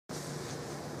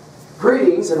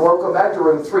Greetings and welcome back to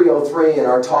room 303 in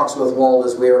our Talks with Walt,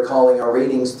 as we are calling our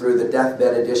readings through the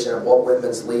deathbed edition of Walt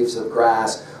Whitman's Leaves of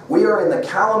Grass. We are in the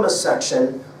Calamus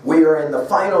section. We are in the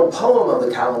final poem of the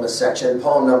Calamus section,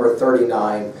 poem number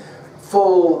 39,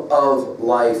 Full of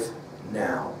Life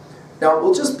Now. Now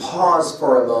we'll just pause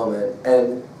for a moment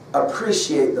and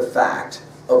appreciate the fact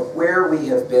of where we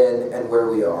have been and where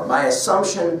we are. My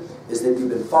assumption is that you've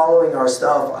been following our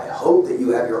stuff. I hope that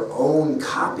you have your own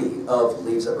copy of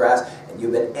Leaves of Grass and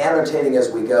you've been annotating as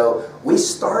we go. We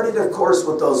started, of course,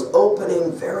 with those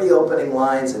very opening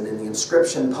lines and in the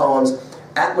inscription poems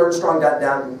at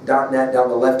learnstrong.net down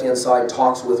the left-hand side,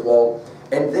 Talks with Walt.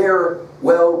 And there,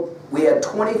 well, we had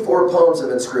 24 poems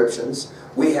of inscriptions.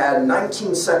 We had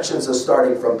 19 sections of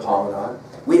Starting from Promenade.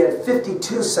 We had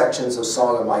 52 sections of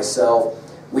Song of Myself.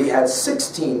 We had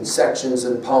 16 sections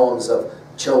and poems of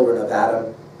Children of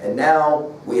Adam, and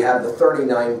now we have the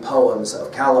 39 poems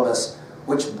of Calamus,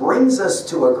 which brings us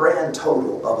to a grand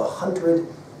total of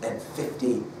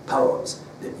 150 poems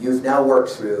that you've now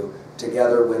worked through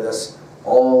together with us,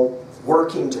 all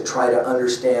working to try to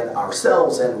understand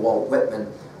ourselves and Walt Whitman.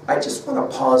 I just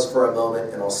want to pause for a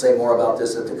moment, and I'll say more about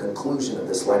this at the conclusion of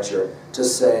this lecture, to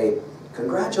say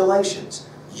congratulations.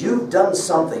 You've done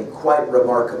something quite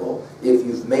remarkable if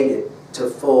you've made it to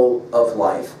Full of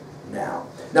Life Now.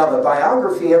 Now, the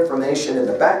biography information and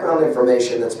the background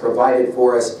information that's provided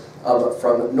for us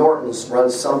from Norton's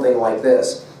runs something like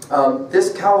this.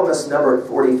 This Calamus numbered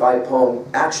 45 poem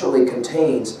actually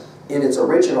contains, in its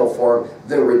original form,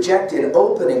 the rejected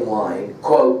opening line,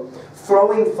 quote,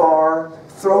 "Throwing far,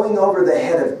 throwing over the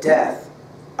head of death,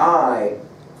 I,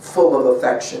 full of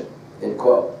affection," end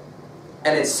quote.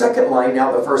 And its second line,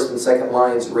 now the first and second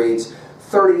lines, reads,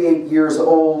 38 years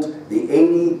old, the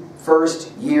 81st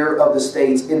year of the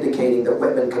States, indicating that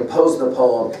Whitman composed the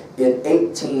poem in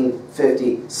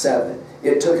 1857.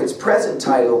 It took its present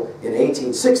title in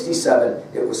 1867.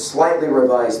 It was slightly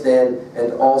revised then,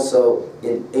 and also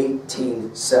in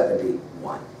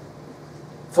 1871.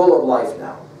 Full of Life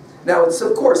Now. Now, it's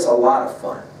of course a lot of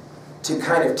fun to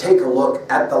kind of take a look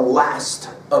at the last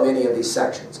of any of these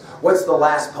sections. What's the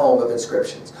last poem of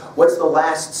inscriptions? What's the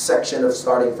last section of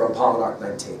Starting from Promenade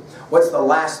 19? What's the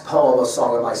last poem of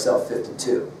Song of Myself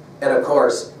 52? And of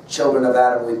course, Children of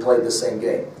Adam, we played the same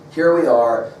game. Here we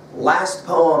are, last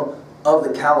poem of the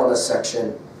Calamus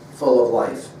section, Full of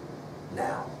Life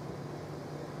Now.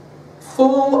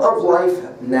 Full of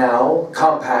life now,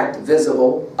 compact,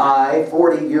 visible, I,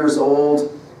 40 years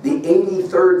old, the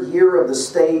 83rd year of the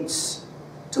States,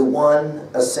 to one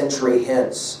a century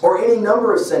hence, or any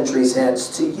number of centuries hence,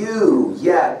 to you,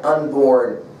 yet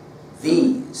unborn,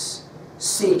 these,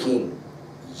 seeking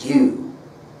you.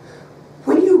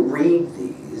 When you read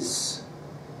these,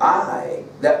 I,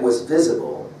 that was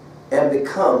visible, am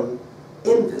become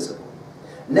invisible.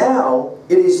 Now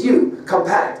it is you,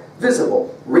 compact,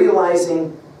 visible,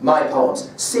 realizing my poems,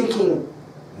 seeking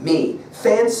me,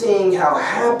 fancying how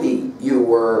happy you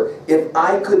were if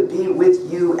I could be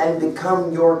with you and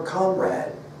become your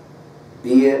comrade.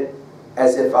 Be it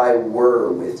as if I were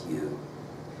with you.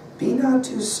 Be not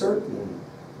too certain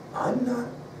I'm not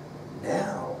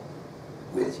now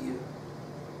with you.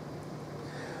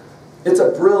 It's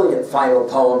a brilliant final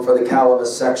poem for the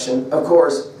Calamus section. Of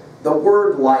course, the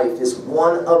word life is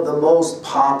one of the most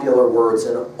popular words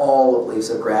in all of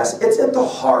Leaves of Grass. It's at the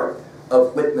heart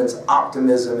of Whitman's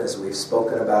optimism, as we've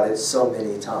spoken about it so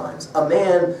many times. A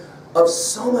man of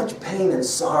so much pain and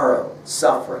sorrow,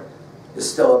 suffering, is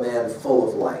still a man full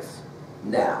of life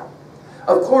now.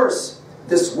 Of course,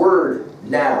 this word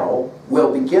now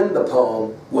will begin the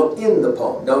poem, will end the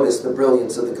poem. Notice the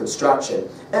brilliance of the construction.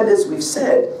 And as we've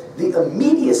said, the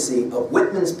immediacy of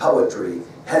Whitman's poetry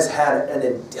has had an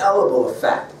indelible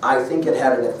effect. I think it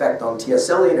had an effect on T.S.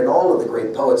 Eliot and all of the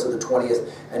great poets of the 20th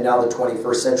and now the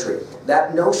 21st century.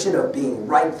 That notion of being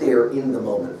right there in the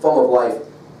moment, full of life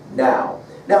now.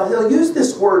 Now, he'll use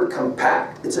this word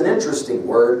compact. It's an interesting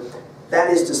word. That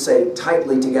is to say,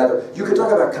 tightly together. You could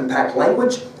talk about compact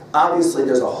language. Obviously,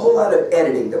 there's a whole lot of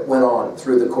editing that went on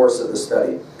through the course of the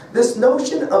study. This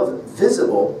notion of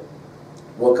visible,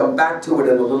 we'll come back to it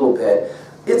in a little bit.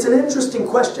 It's an interesting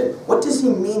question. What does he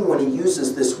mean when he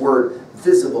uses this word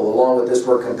visible along with this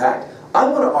word compact? I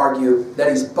want to argue that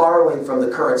he's borrowing from the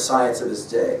current science of his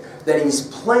day, that he's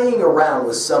playing around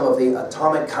with some of the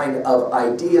atomic kind of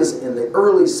ideas in the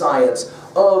early science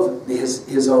of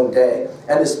his own day.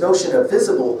 And this notion of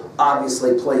visible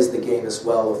obviously plays the game as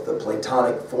well of the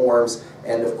Platonic forms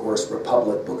and, of course,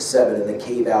 Republic, Book 7, and the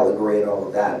cave allegory and all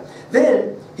of that.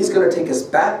 Then he's going to take us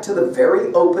back to the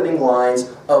very opening lines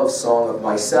of Song of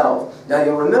Myself. Now,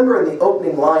 you'll remember in the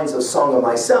opening lines of Song of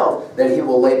Myself that he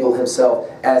will label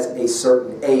himself as a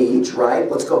certain age,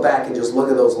 right? Let's go back and just look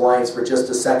at those lines for just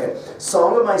a second.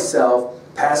 Song of Myself,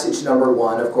 passage number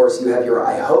 1. Of course, you have your,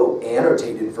 I hope,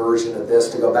 annotated version of this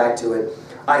to go back to it.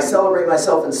 I celebrate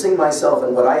myself and sing myself,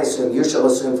 and what I assume you shall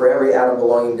assume, for every atom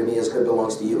belonging to me as good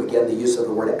belongs to you. Again, the use of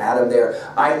the word atom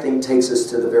there, I think, takes us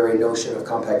to the very notion of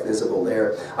compact visible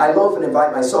there. I loaf and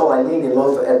invite my soul, I lean and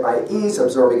loaf at my ease,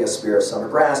 absorbing a spear of summer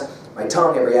grass. My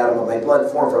tongue, every atom of my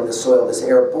blood, formed from this soil, this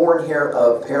air, born here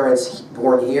of parents,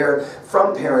 born here,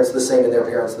 from parents the same and their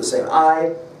parents the same.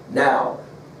 I, now,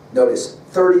 notice,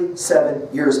 37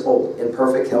 years old, in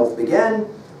perfect health, began,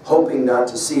 hoping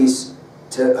to cease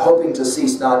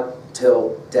not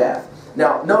till death.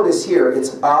 Now, notice here,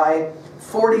 it's I,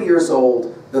 40 years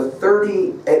old, the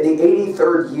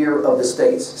 83rd year of the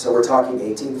States. So we're talking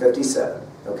 1857,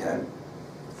 okay?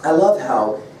 I love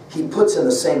how he puts in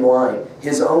the same line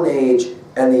his own age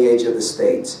and the age of the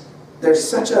States. There's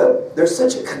such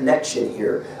a connection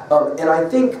here. And I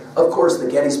think, of course, the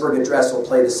Gettysburg Address will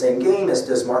play the same game as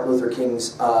does Martin Luther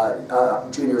King's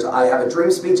Jr.'s I Have a Dream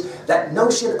speech. That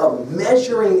notion of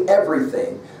measuring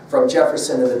everything from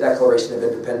Jefferson and the Declaration of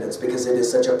Independence, because it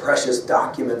is such a precious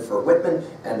document for Whitman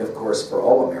and, of course, for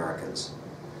all Americans.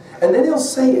 And then he'll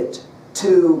say it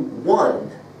to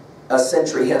a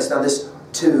century hence. Now this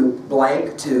to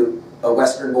blank, to a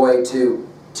Western boy, to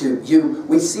you.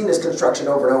 We've seen this construction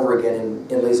over and over again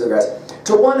in Leaves of Grass.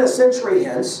 To a century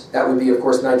hence, that would be, of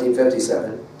course,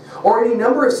 1957, or any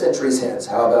number of centuries hence,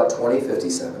 how about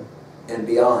 2057 and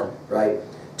beyond, right?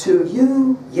 To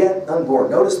you yet unborn.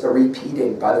 Notice the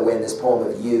repeating, by the way, in this poem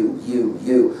of you,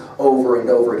 over and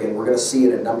over again. We're going to see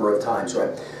it a number of times,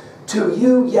 right? To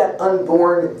you yet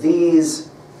unborn,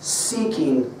 these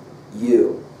seeking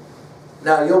you.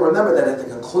 Now, you'll remember that at the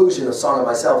conclusion of Song of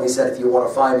Myself, he said, if you want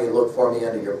to find me, look for me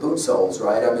under your boot soles,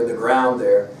 right? I'm in the ground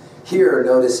there. Here,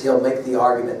 notice he'll make the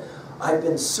argument, I've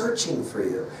been searching for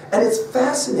you. And it's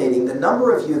fascinating, the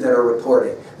number of you that are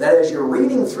reporting, that as you're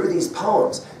reading through these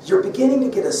poems, you're beginning to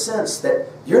get a sense that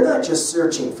you're not just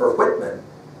searching for Whitman,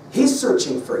 he's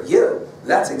searching for you.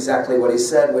 That's exactly what he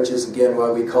said, which is, again,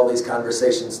 why we call these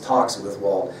conversations talks with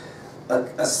Walt.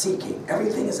 A seeking.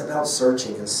 Everything is about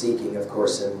searching and seeking, of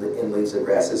course, in Leaves of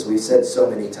Grass, as we've said so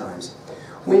many times.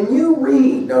 When you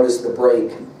read, notice the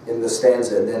break in the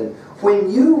stanza, and then, when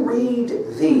you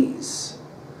read these,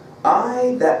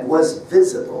 I that was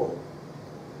visible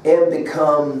am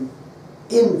become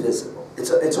invisible.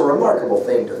 It's a remarkable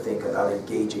thing to think about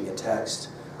engaging a text.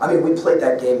 I mean, we played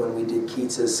that game when we did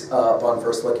Keats's upon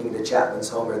first looking into Chapman's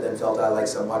Homer, then felt I like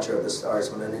some watcher of the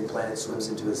stars when a new planet swims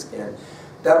into his skin.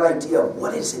 That idea of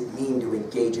what does it mean to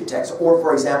engage a text? Or,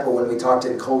 for example, when we talked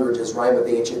in Coleridge's Rime of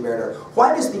the Ancient Mariner,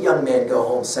 why does the young man go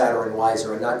home sadder and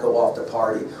wiser and not go off to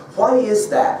party? Why is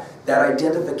that? That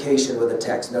identification with a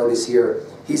text. Notice here,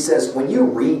 he says, when you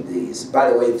read these, by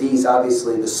the way, these,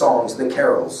 obviously, the songs, the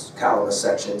carols, Calamus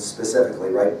section specifically,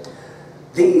 right?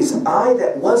 These, I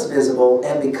that was visible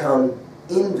and become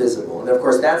invisible. And of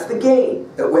course, that's the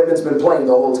game that Whitman's been playing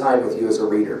the whole time with you as a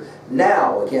reader.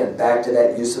 Now, again, back to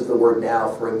that use of the word now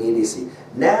for immediacy.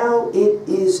 Now it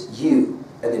is you.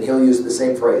 And then he'll use the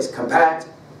same phrase, compact,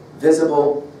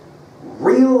 visible,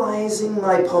 realizing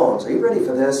my poems. Are you ready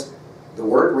for this? The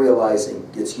word realizing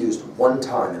gets used one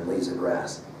time in Leaves of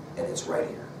Grass, and it's right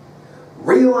here.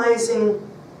 Realizing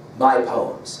my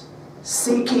poems.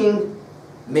 Seeking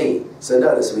me. So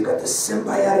notice we've got the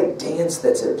symbiotic dance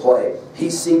that's at play.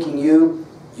 He's seeking you,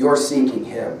 you're seeking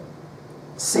him.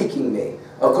 Seeking me.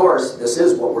 Of course, this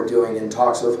is what we're doing in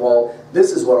Talks with Walt.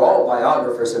 This is what all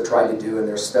biographers have tried to do in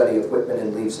their study of Whitman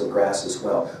and Leaves of Grass as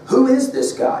well. Who is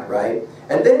this guy, right?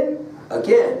 And then,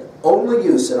 again, only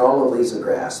use in all of Leaves of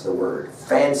Grass, the word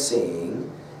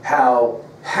fancying how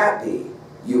happy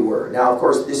you were. Now, of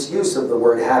course, this use of the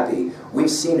word happy, we've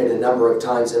seen it a number of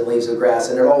times in Leaves of Grass,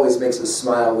 and it always makes us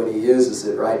smile when he uses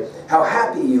it, right? How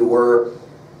happy you were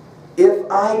if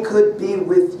I could be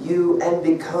with you and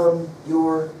become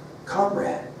your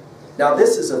comrade. Now,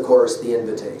 this is, of course, the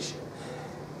invitation.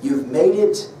 You've made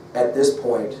it at this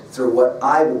point through what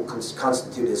I will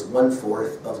constitute as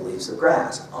 1/4 of Leaves of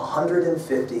Grass,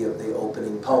 150 of the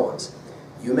opening poems.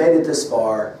 You made it this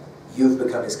far, you've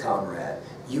become his comrade.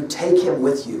 You take him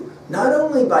with you, not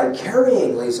only by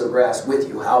carrying Leaves of Grass with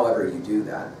you, however you do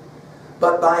that,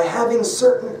 but by having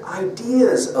certain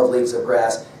ideas of Leaves of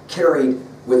Grass carried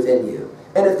within you.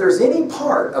 And if there's any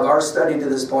part of our study to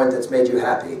this point that's made you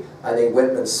happy, I think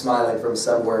Whitman's smiling from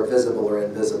somewhere visible or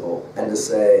invisible, and to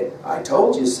say, I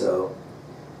told you so.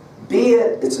 Be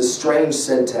it, it's a strange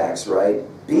syntax, right?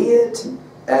 Be it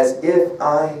as if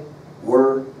I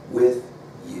were with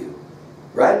you,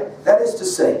 right? That is to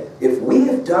say, if we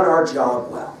have done our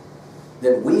job well,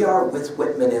 then we are with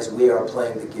Whitman as we are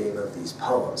playing the game of these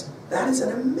poems. That is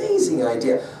an amazing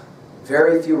idea.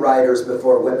 Very few writers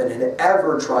before Whitman had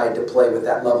ever tried to play with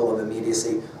that level of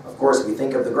immediacy. Of course, we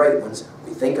think of the great ones.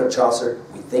 We think of Chaucer.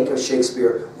 We think of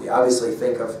Shakespeare. We obviously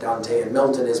think of Dante and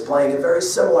Milton as playing a very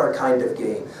similar kind of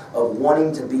game of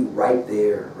wanting to be right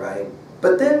there, right?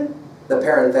 But then the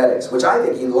parenthetics, which I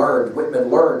think Whitman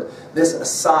learned this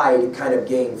aside kind of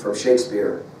game from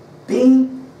Shakespeare. Be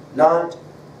not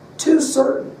too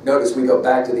certain. Notice we go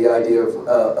back to the idea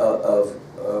of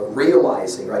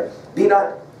realizing, right? Be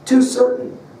not too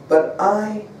certain, but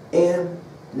I am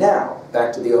now.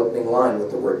 Back to the opening line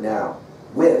with the word now.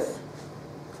 With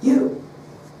you.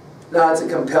 Now, it's a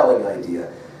compelling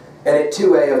idea. And at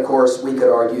 2a, of course, we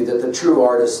could argue that the true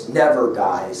artist never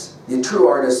dies. The true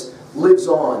artist lives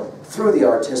on through the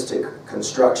artistic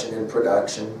construction and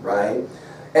production, right?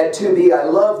 At 2b, I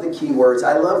love the keywords.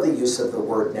 I love the use of the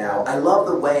word now. I love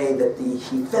the way that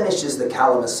he finishes the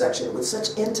Calamus section with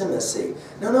such intimacy.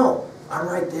 No, I'm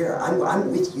right there.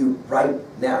 I'm with you right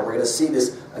now. We're going to see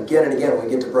this again and again when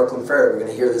we get to Brooklyn Ferry. We're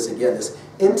going to hear this again, this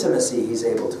intimacy he's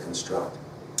able to construct.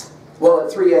 Well,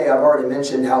 at 3a, I've already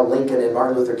mentioned how Lincoln and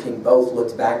Martin Luther King both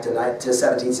looked back to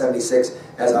 1776,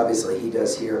 as obviously he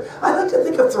does here. I like to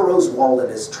think of Thoreau's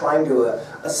Walden as trying to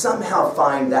somehow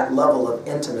find that level of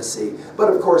intimacy.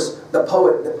 But of course, the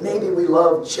poet that maybe we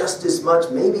love just as much,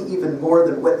 maybe even more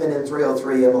than Whitman in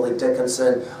 303, Emily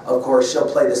Dickinson, of course,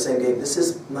 she'll play the same game. This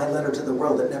is my letter to the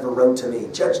world that never wrote to me.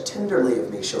 Judge tenderly of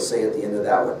me, she'll say at the end of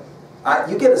that one.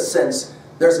 You get a sense,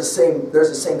 there's the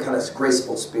same kind of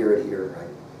graceful spirit here, right?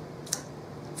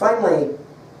 Finally,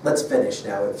 let's finish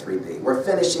now in 3b. We're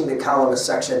finishing the Calamus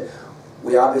section.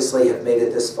 We obviously have made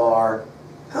it this far.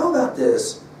 How about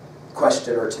this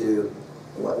question or two?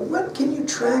 What can you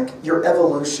track your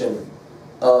evolution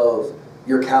of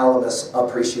your Calamus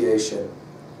appreciation?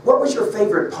 What was your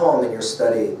favorite poem in your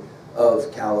study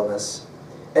of Calamus?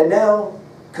 And now,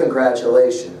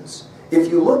 congratulations.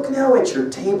 If you look now at your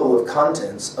table of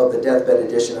contents of the deathbed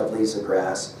edition of Leaves of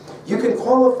Grass, you can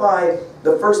qualify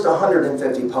the first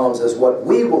 150 poems as what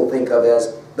we will think of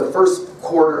as the first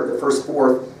quarter, the first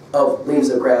fourth of Leaves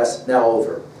of Grass now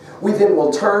over. We then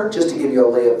will turn, just to give you a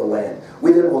lay of the land,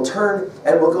 we then will turn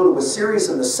and we'll go to a series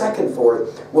in the second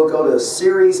fourth. We'll go to a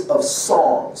series of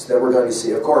songs that we're going to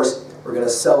see. Of course, we're going to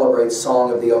celebrate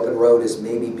Song of the Open Road as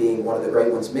maybe being one of the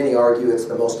great ones. Many argue it's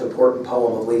the most important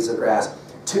poem of Leaves of Grass.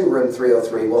 To Room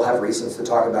 303, we'll have reasons to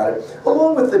talk about it,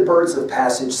 along with the Birds of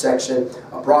Passage section,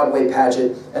 a Broadway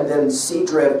pageant, and then Sea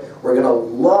Drift. We're going to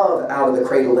love Out of the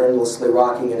Cradle Endlessly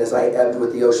Rocking and As I Ebbed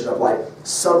with the Ocean of Life.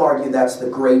 Some argue that's the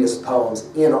greatest poems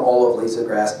in all of Leaves of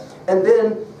Grass. And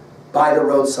then By the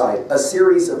Roadside, a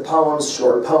series of poems,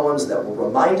 short poems that will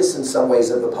remind us in some ways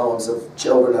of the poems of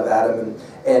Children of Adam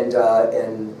and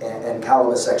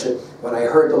Calamus section. When I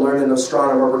heard The Learned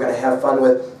Astronomer, we're going to have fun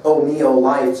with Oh Me, Oh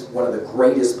Life, one of the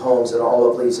greatest poems in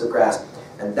all of Leaves of Grass.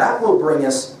 And that will bring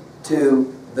us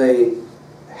to the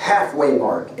halfway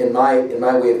mark in my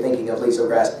way of thinking of Leaves of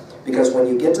Grass, because when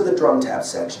you get to the drum tap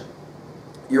section,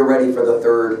 you're ready for the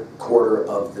third quarter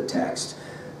of the text.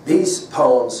 These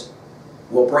poems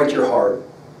will break your heart.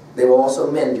 They will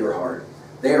also mend your heart.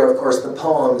 They are, of course, the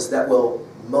poems that will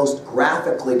most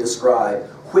graphically describe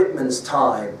Whitman's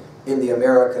time in the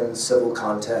American civil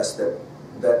contest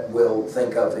that we'll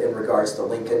think of in regards to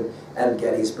Lincoln and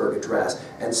Gettysburg Address.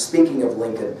 And speaking of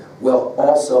Lincoln, we'll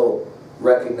also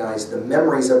recognize the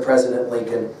memories of President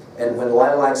Lincoln and When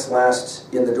Lilacs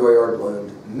Last in the Dooryard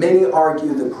Bloomed. Many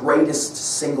argue the greatest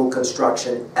single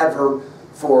construction ever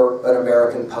for an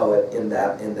American poet in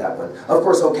that one. Of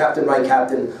course, Oh Captain, My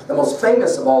Captain, the most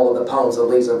famous of all of the poems of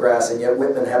Leaves of Grass, and yet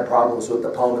Whitman had problems with the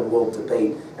poem, and we'll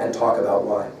debate and talk about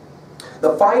why.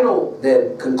 The final,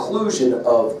 then, conclusion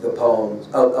of the poems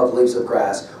of Leaves of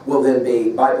Grass will then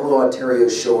be By Blue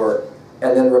Ontario's Shore,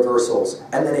 and then Reversals,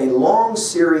 and then a long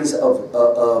series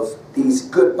of these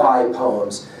goodbye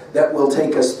poems that will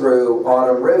take us through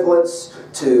Autumn Rivulets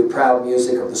to Proud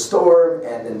Music of the Storm,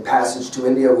 and then Passage to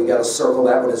India. We got to circle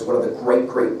that one as one of the great,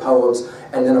 great poems.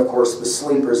 And then, of course, The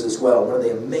Sleepers as well, one of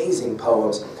the amazing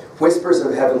poems. Whispers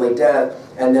of Heavenly Death,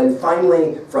 and then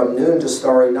finally, From Noon to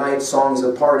Starry Night, Songs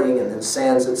of Parting, and then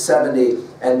Sands at 70,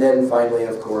 and then finally,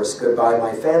 of course, Goodbye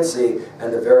My Fancy,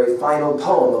 and the very final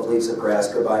poem of Leaves of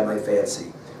Grass, Goodbye My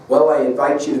Fancy. Well, I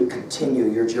invite you to continue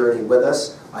your journey with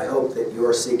us. I hope that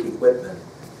you're seeking Whitman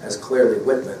as clearly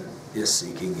Whitman is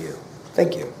seeking you.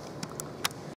 Thank you.